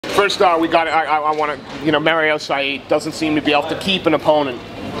First, I want to, you know, Mario Saeed doesn't seem to be able to keep an opponent,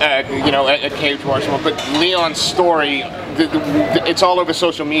 you know, at Cage Warriors. But Leon's story, it's all over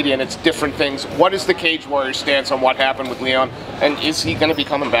social media and it's different things. What is the Cage Warriors stance on what happened with Leon, and is he going to be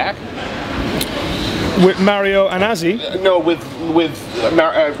coming back? With Mario and Azzy? No, with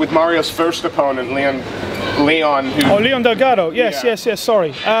Mario's first opponent, Leon. Who, Leon Delgado. Yes, yeah. yes.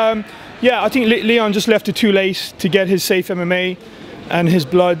 Sorry. Yeah, I think Leon just left it too late to get his Safe MMA and his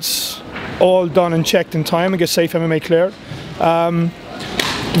bloods all done and checked in time and get Safe MMA cleared.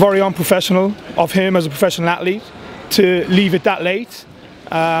 Very unprofessional of him as a professional athlete to leave it that late.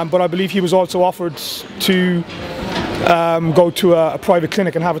 But I believe he was also offered to go to a private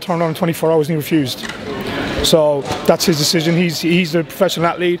clinic and have it turned on in 24 hours and he refused. So that's his decision. He's a professional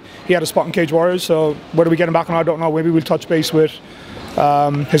athlete. He had a spot in Cage Warriors, so whether we get him back or not, I don't know. Maybe we'll touch base with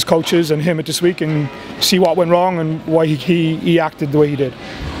his coaches and him at this week and see what went wrong and why he acted the way he did.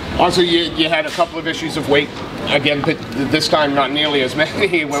 Also, you had a couple of issues of weight. Again, this time not nearly as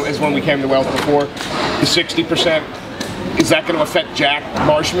many as when we came to Wales before. The 60%, is that going to affect Jack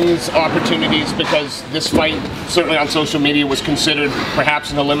Marshman's opportunities? Because this fight, certainly on social media, was considered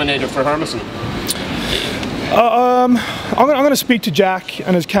perhaps an eliminator for Hermanson. I'm going to speak to Jack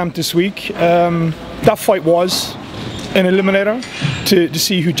and his camp this week. That fight was an eliminator to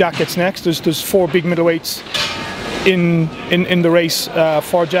see who Jack gets next. There's 4 big middleweights in the race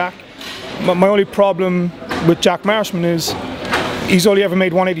for Jack. My only problem with Jack Marshman is he's only ever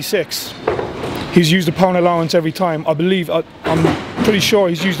made 186. He's used a pound allowance every time. I'm pretty sure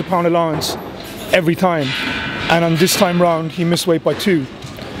he's used a pound allowance every time. And on this time round, he missed weight by 2.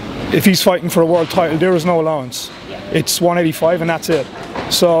 If he's fighting for a world title, there is no allowance. It's 185 and that's it.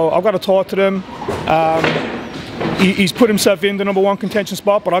 So I've got to talk to them. He's put himself in the #1 contention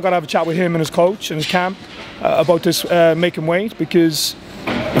spot, but I've got to have a chat with him and his coach and his camp about this making weight, because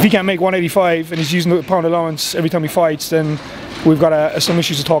if he can't make 185 and he's using a pound allowance every time he fights, then we've got some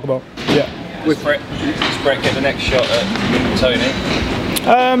issues to talk about. Yeah. Does Brett get the next shot at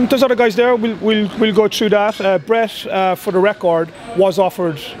Tony? There's other guys there. We'll go through that. Brett, for the record, was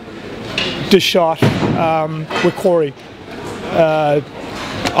offered this shot with Corey.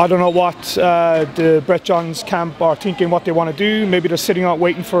 I don't know what the Brett Johns camp are thinking, what they want to do. Maybe they're sitting out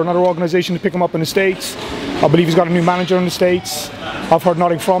waiting for another organisation to pick him up in the States. I believe he's got a new manager in the States. I've heard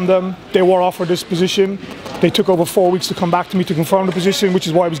nothing from them. They were offered this position. They took over 4 weeks to come back to me to confirm the position, which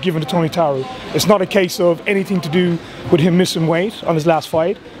is why it was given to Tony Taru. It's not a case of anything to do with him missing weight on his last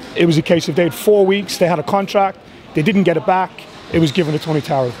fight. It was a case of they had 4 weeks, they had a contract, they didn't get it back, it was given to Tony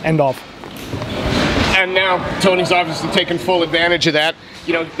Taru. End of. And now Tony's obviously taken full advantage of that.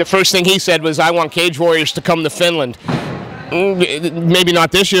 You know, the first thing he said was, I want Cage Warriors to come to Finland. Maybe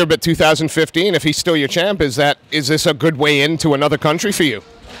not this year, but 2015, if he's still your champ, is this a good way into another country for you?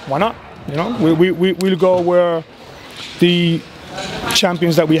 Why not? You know, we'll go where the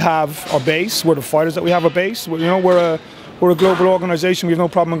champions that we have are based, where the fighters that we have are based. You know, we're a global organisation. We have no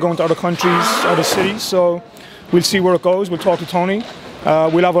problem in going to other countries, other cities. So we'll see where it goes. We'll talk to Tony.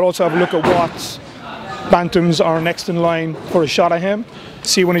 We'll also have a look at what bantams are next in line for a shot at him,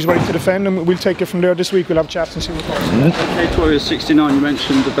 see when he's ready to defend, and we'll take it from there this week. We'll have chats and see what goes. Cage Warriors 69, you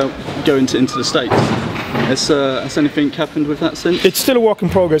mentioned about going into the States. Has anything happened with that since? It's still a work in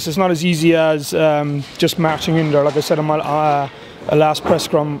progress. It's not as easy as just marching in there. Like I said in my last press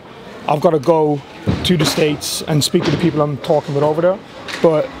scrum, I've got to go to the States and speak to the people I'm talking with over there.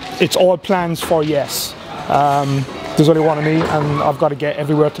 But it's all plans for yes. There's only one of me, and I've got to get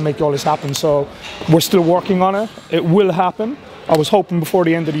everywhere to make all this happen. So we're still working on it. It will happen. I was hoping before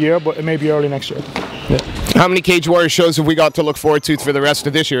the end of the year, but it may be early next year. Yeah. How many Cage Warriors shows have we got to look forward to for the rest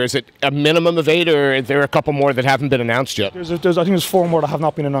of this year? Is it a minimum of 8, or are there a couple more that haven't been announced yet? I think there's 4 more that have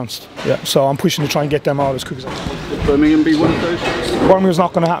not been announced. Yeah, so I'm pushing to try and get them out as quick as I can. Would Birmingham be one of those? Birmingham's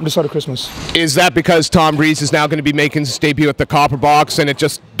not going to happen this side of Christmas. Is that because Tom Breeze is now going to be making his debut at the Copper Box, and it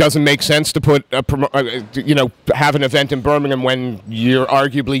just doesn't make sense to put have an event in Birmingham when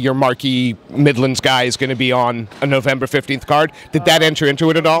arguably your marquee Midlands guy is going to be on a November 15th card? Did that enter into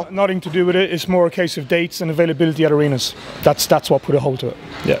it at all? Nothing to do with it. It's more a case of dates and availability at arenas. That's what put a hold to it.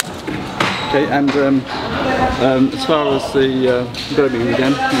 Yeah. Okay, and as far as the Birmingham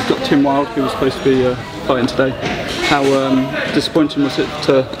again, you've got Tim Wilde, who was supposed to be fighting today. How disappointing was it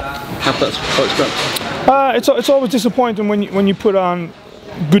to have that fight scrapped? It's always disappointing when you put on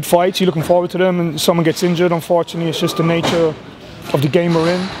good fights. You're looking forward to them, and someone gets injured. Unfortunately, it's just the nature of the game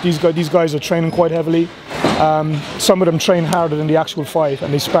we're in. These guys are training quite heavily. Some of them train harder than the actual fight,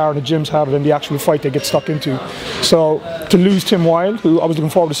 and they spar in the gyms harder than the actual fight they get stuck into. So to lose Tim Wilde, who I was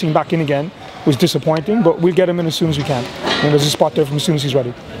looking forward to seeing back in again, was disappointing, but we'll get him in as soon as we can. And there's a spot there from as soon as he's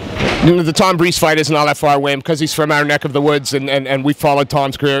ready. The Tom Breeze fight isn't all that far away because he's from our neck of the woods, and we followed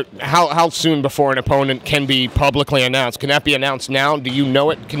Tom's career. How soon before an opponent can be publicly announced? Can that be announced now? Do you know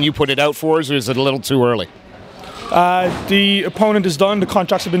it? Can you put it out for us, or is it a little too early? The opponent is done. The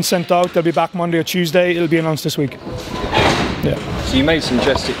contracts have been sent out. They'll be back Monday or Tuesday. It'll be announced this week. Yeah. So you made some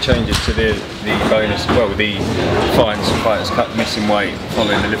drastic changes to the bonus, well, the fines for fighters missing weight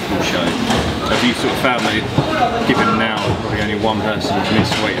following the Liverpool show. Have you sort of found that, given now probably only one person has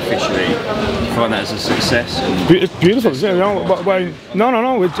missed weight officially, do you find that as a success? It's beautiful. Yeah,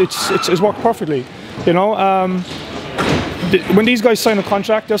 no. It's worked perfectly. You know, when these guys sign a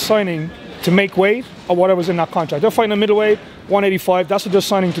contract, they're signing to make weight or whatever's in that contract. They're fighting a middleweight, 185. That's what they're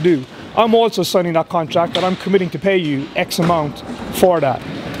signing to do. I'm also signing that contract that I'm committing to pay you X amount for that.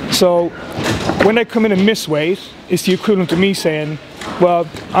 So when they come in and miss weight, it's the equivalent to me saying, well,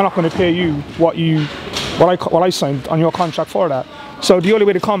 I'm not going to pay you what I signed on your contract for that. So the only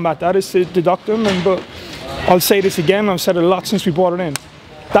way to combat that is to deduct them. But I'll say this again, I've said it a lot since we brought it in.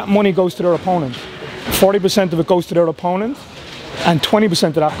 That money goes to their opponent. 40% of it goes to their opponent, and 20%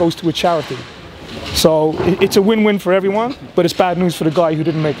 of that goes to a charity. So it's a win-win for everyone, but it's bad news for the guy who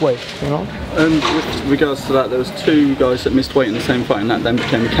didn't make weight, you know? And with regards to that, there was 2 guys that missed weight in the same fight, and that then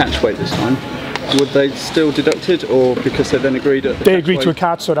became a catch weight this time. Would they still deduct it, or because they then agreed at the They agreed to a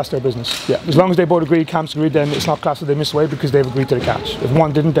catch, so that's their business. Yeah, as long as they both agreed, camps agreed, then it's not classed that they missed weight because they've agreed to the catch. If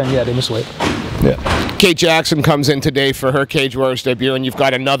one didn't, then yeah, they missed weight. Yeah. Kate Jackson comes in today for her Cage Warriors debut, and you've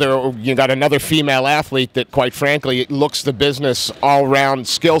got another female athlete that, quite frankly, looks the business all-round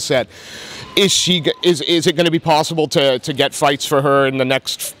skill set. Is it going to be possible to get fights for her in the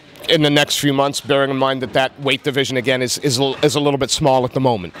next few months, bearing in mind that weight division again is a little bit small at the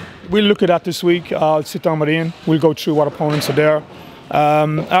moment? We'll look at that this week. I'll sit down with Ian. We'll go through what opponents are there.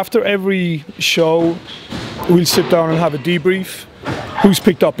 After every show, we'll sit down and have a debrief. Who's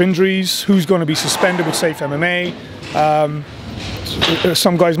picked up injuries? Who's going to be suspended with Safe MMA?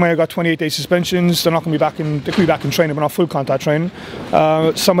 Some guys may have got 28-day suspensions. They're not going to be back in. They could be back in training, but not full contact training.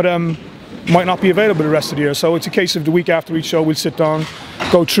 Some of them might not be available the rest of the year. So it's a case of the week after each show, we'll sit down,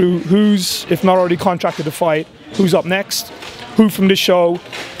 go through who's, if not already contracted to fight, who's up next, who from this show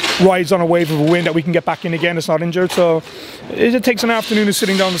rides on a wave of a win that we can get back in again that's not injured. So it takes an afternoon of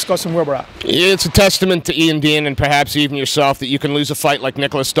sitting down discussing where we're at. It's a testament to Ian Dean and perhaps even yourself that you can lose a fight like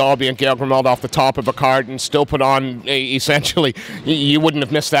Nicolas Dalby and Gail Grimaldi off the top of a card and still put on, essentially, you wouldn't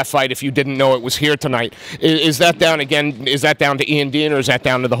have missed that fight if you didn't know it was here tonight. Is that down to Ian Dean, or is that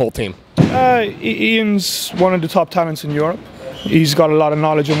down to the whole team? Ian's one of the top talents in Europe. He's got a lot of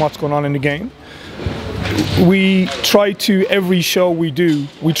knowledge on what's going on in the game. We try to, every show we do,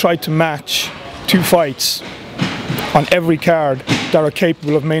 we try to match 2 fights on every card that are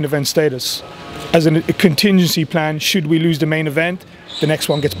capable of main event status. As a contingency plan, should we lose the main event, the next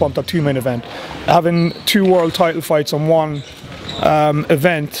one gets bumped up to main event. Having 2 world title fights on one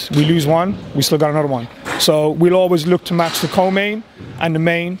event, we lose one, we still got another one. So we'll always look to match the co-main and the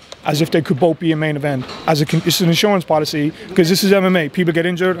main as if they could both be a main event. It's an insurance policy, because this is MMA. People get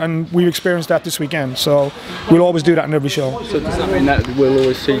injured, and we've experienced that this weekend. So we'll always do that in every show. So does that mean that we'll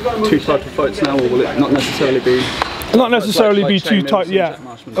always see 2 title fights now, or will it not necessarily be? Not necessarily be 2 title. Yeah,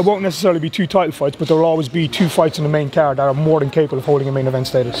 it won't necessarily be 2 title fights, but there'll always be 2 fights in the main card that are more than capable of holding a main event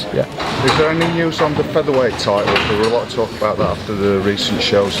status. Yeah. Is there any news on the featherweight title? There were a lot of talk about that after the recent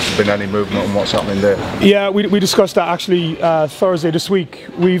shows. Has there been any movement on what's happening there? Yeah, we discussed that actually Thursday this week.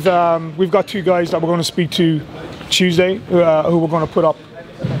 We've got 2 guys that we're going to speak to Tuesday who we're going to put up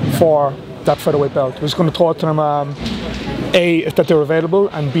for that featherweight belt. We're just going to talk to them. A, if that they're available,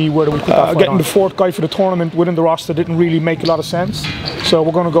 and B, where do we put that fight getting on? The 4th guy for the tournament within the roster didn't really make a lot of sense. So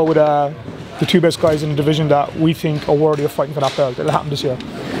we're going to go with the 2 best guys in the division that we think are worthy of fighting for that belt. It'll happen this year.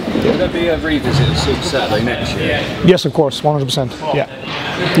 Will there be a revisit of Super Saturday next year? Yes, of course, 100%.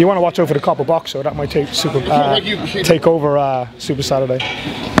 Yeah. You want to watch out for the Copper Box Show. That might take over Super Saturday.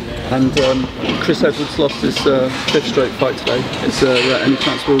 And Chris Edwards lost his 5th straight fight today. Is there any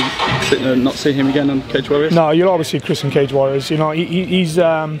chance we'll not see him again on Cage Warriors? No, you'll always see Chris in Cage Warriors. You know, he's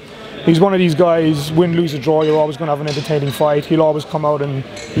one of these guys, win, lose or draw, you're always going to have an entertaining fight. He'll always come out and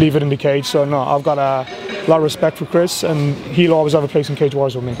leave it in the cage. So no, I've got a lot of respect for Chris, and he'll always have a place in Cage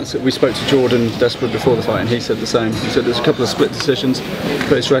Warriors with me. We spoke to Jordan Desperate before the fight, and he said the same. He said there's a couple of split decisions,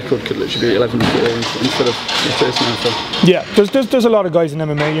 but his record could literally be 11-4 instead of 13-4. Yeah, there's a lot of guys in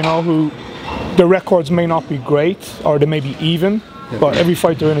MMA, you know, who their records may not be great, or they may be even, but every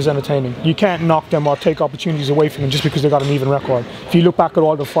fight they're in is entertaining. You can't knock them or take opportunities away from them just because they got an even record. If you look back at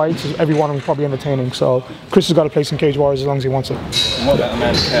all the fights, every one of them is probably entertaining. So Chris has got a place in Cage Warriors as long as he wants it. And what about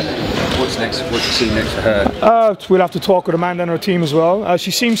Amanda Kelly? What's next? What do you see next for her? We'll have to talk with Amanda and her team as well.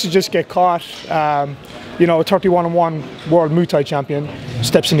 She seems to just get caught. You know, a 31-1 world Muay Thai champion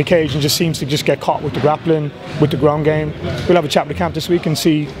steps in the cage and just seems to just get caught with the grappling, with the ground game. We'll have a chat with the camp this week and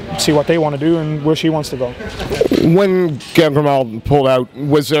see what they want to do and where she wants to go. When Gabriel pulled out,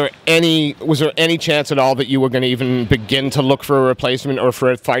 was there any chance at all that you were going to even begin to look for a replacement or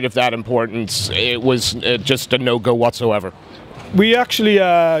for a fight of that importance? It was just a no-go whatsoever. We actually,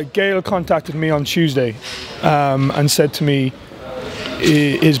 Gail contacted me on Tuesday and said to me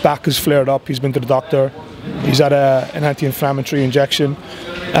his back has flared up, he's been to the doctor, he's had an anti-inflammatory injection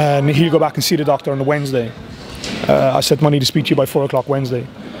and he'll go back and see the doctor on the Wednesday. I said, I need to speak to you by 4 o'clock Wednesday.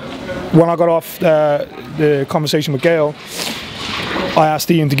 When I got off the conversation with Gail, I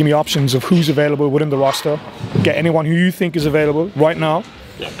asked Ian to give me options of who's available within the roster. Get anyone who you think is available right now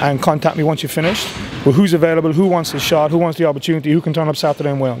and contact me once you're finished. Well, who's available, who wants the shot, who wants the opportunity, who can turn up Saturday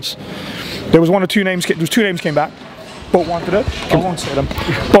in Wales. There was two names came back. Both wanted it. I won't say them.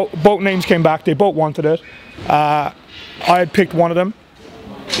 Both names came back. They both wanted it. I had picked one of them.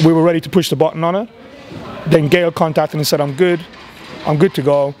 We were ready to push the button on it. Then Gail contacted and said, I'm good to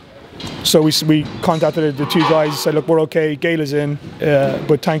go. So we contacted the two guys, said, look, we're okay, Gail is in,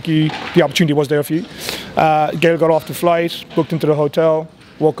 but thank you, the opportunity was there for you. Gail got off the flight, booked into the hotel,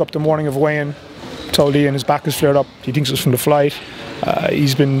 woke up the morning of weigh-in, told Ian his back is flared up, he thinks it was from the flight.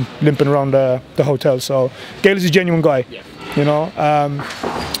 He's been limping around the hotel, so Gail is a genuine guy, you know.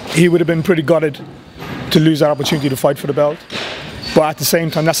 He would have been pretty gutted to lose that opportunity to fight for the belt, but at the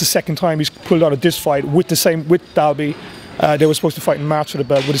same time, that's the second time he's pulled out of this fight with Dalby. They were supposed to fight in March for the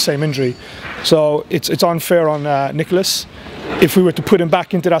belt with the same injury, so it's unfair on Nicolas if we were to put him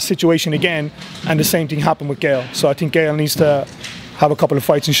back into that situation again and the same thing happened with Gail. So I think Gail needs to have a couple of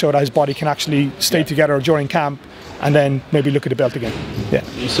fights and show that his body can actually stay together during camp and then maybe look at the belt again. Yeah.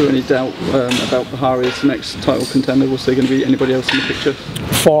 Is there any doubt about Bahari as the next title contender? Was there going to be anybody else in the picture?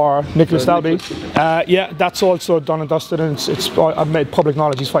 For Nicolas Dalby? Yeah, that's also done and dusted, and I've made public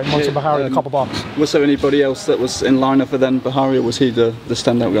knowledge he's fighting Monson Bahari in the copper box. Was there anybody else that was in line other than Bahari, or was he the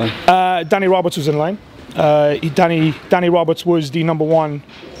standout guy? Danny Roberts was in line. Danny Roberts was the #1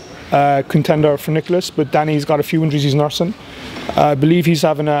 contender for Nicolas, but Danny's got a few injuries he's nursing. I believe he's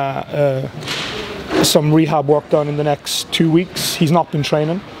having some rehab work done in the next 2 weeks. He's not been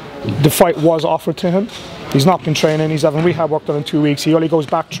training. The fight was offered to him. He's not been training. He's having rehab work done in 2 weeks. He only goes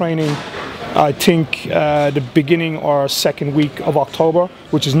back training, I think, the beginning or second week of October,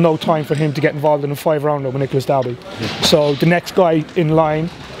 which is no time for him to get involved in a 5-rounder with Nicolas Dalby. So the next guy in line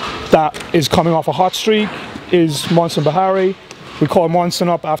that is coming off a hot streak is Monson Bahari. We called Monson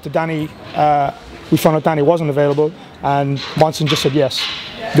up after Danny. We found out Danny wasn't available, and Monson just said yes.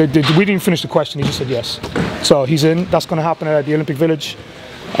 We didn't finish the question, he just said yes. So he's in. That's going to happen at the Olympic Village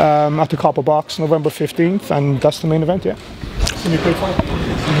at the Copper Box, November 15th, and that's the main event, yeah.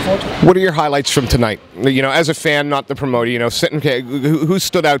 What are your highlights from tonight? You know, as a fan, not the promoter, you know, who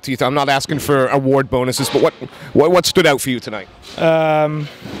stood out to you? I'm not asking for award bonuses, but what stood out for you tonight?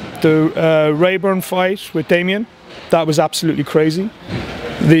 The Rayburn fight with Damien, that was absolutely crazy.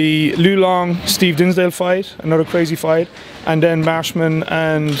 The Lulong Steve Dinsdale fight, another crazy fight, and then Marshman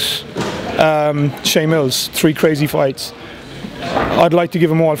and Shea Mills, 3 crazy fights. I'd like to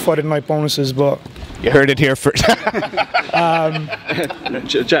give them all fight of the night bonuses, but you heard it here first.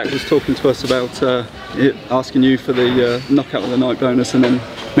 Jack was talking to us about asking you for the knockout of the night bonus and then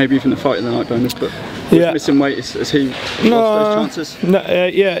maybe even the fight of the night bonus, but with missing weight, has he lost those chances? No,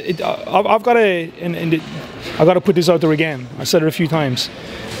 I've got to put this out there again. I said it a few times.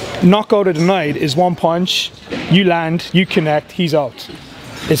 Knockout of the night is one punch, you land, you connect, he's out.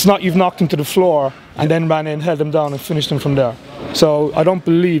 It's not you've knocked him to the floor and then ran in, held him down and finished him from there. So I don't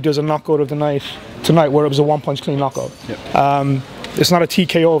believe there's a knockout of the night tonight where it was a one-punch clean knockout. Yep. It's not a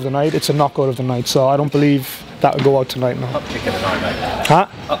TKO of the night, it's a knockout of the night. So I don't believe that would go out tonight. No. Up kick of the night, mate. Huh?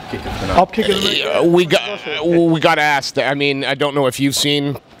 Up kick of the night. Up kick of the night. We got to ask. I mean, I don't know if you've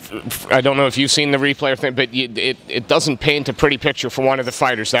seen the replay thing, but it doesn't paint a pretty picture for one of the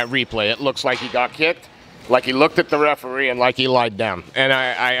fighters, that replay. It looks like he got kicked, like he looked at the referee, and like he lied down. And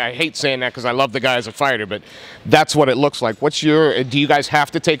I hate saying that because I love the guy as a fighter, but that's what it looks like. Do you guys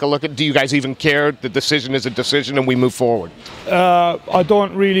have to take a look at, do you guys even care? The decision is a decision and we move forward. I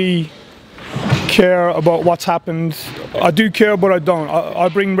don't really care about what's happened. I do care, but I don't. I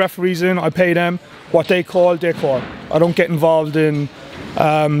bring referees in, I pay them. What they call, they call. I don't get involved in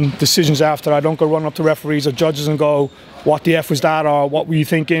decisions after. I don't go run up to referees or judges and go, what the F was that, or what were you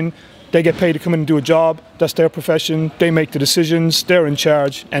thinking? They get paid to come in and do a job. That's their profession. They make the decisions. They're in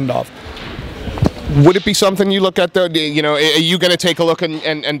charge. End of. Would it be something you look at though? You know, are you going to take a look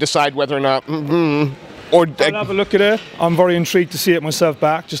and decide whether or not? Or I'll have a look at it. I'm very intrigued to see it myself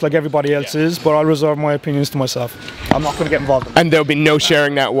back, just like everybody else is, but I'll reserve my opinions to myself. I'm not going to get involved in it. And there'll be no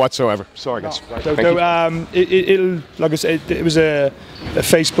sharing that whatsoever. Sorry, guys. It'll, like I said, it was a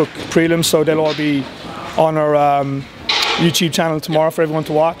Facebook prelim, so they'll all be on our YouTube channel tomorrow for everyone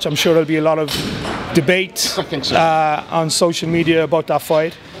to watch. I'm sure there'll be a lot of debate on social media about that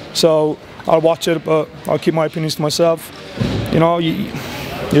fight. So I'll watch it, but I'll keep my opinions to myself. You know,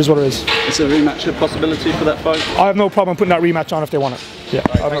 here's what it is. Is there a rematch a possibility for that fight? I have no problem putting that rematch on if they want it. Yeah.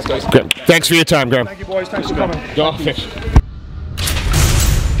 Thanks, guys. Good. Thanks for your time, Graham. Thank you, boys. Thanks for coming. Go fish.